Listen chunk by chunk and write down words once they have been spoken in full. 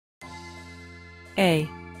A.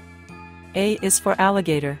 A is for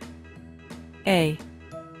alligator. A.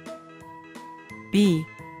 B.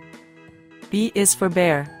 B is for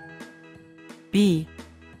bear. B.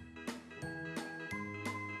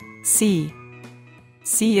 C.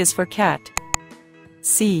 C is for cat.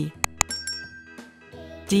 C.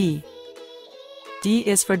 D. D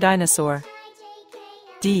is for dinosaur.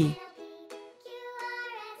 D.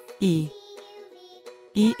 E.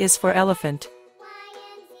 E is for elephant.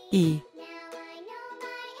 E.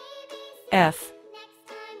 F.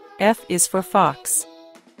 F is for fox.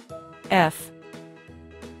 F.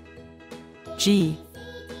 G.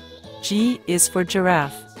 G is for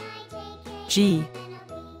giraffe. G.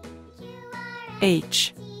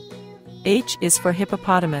 H. H is for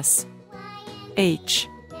hippopotamus. H.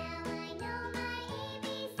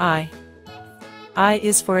 I. I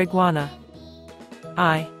is for iguana.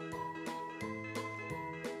 I.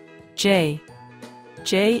 J.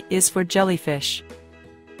 J is for jellyfish.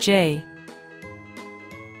 J.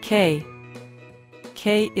 K.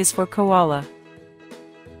 K is for koala.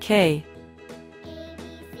 K.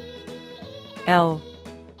 L.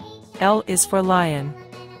 L is for lion.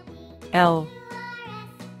 L.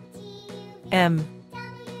 M.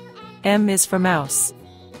 M is for mouse.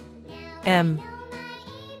 M.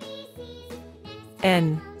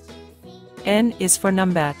 N. N is for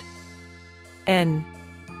numbat. N.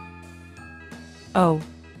 O.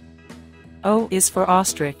 O is for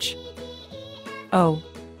ostrich. O.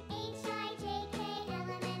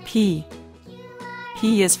 P.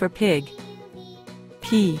 P is for pig.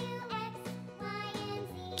 P.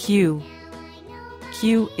 Q.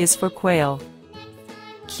 Q is for quail.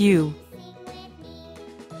 Q.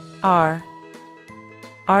 R.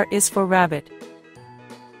 R is for rabbit.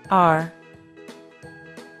 R.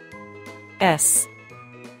 S.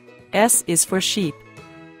 S is for sheep.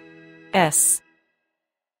 S.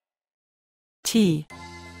 T.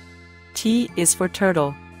 T is for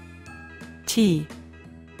turtle. T.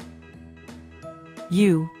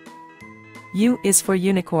 U. U is for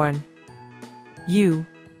unicorn. U.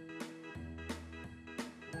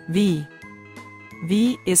 V.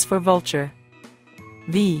 V is for vulture.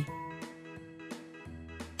 V.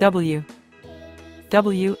 W.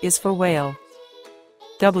 W is for whale.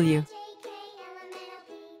 W.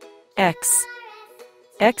 X.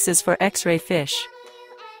 X is for X-ray fish.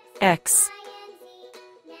 X.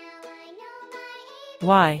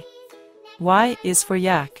 Y. Y is for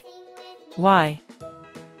yak. Y.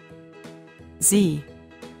 Z.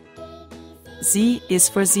 Z is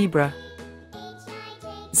for zebra.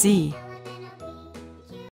 Z.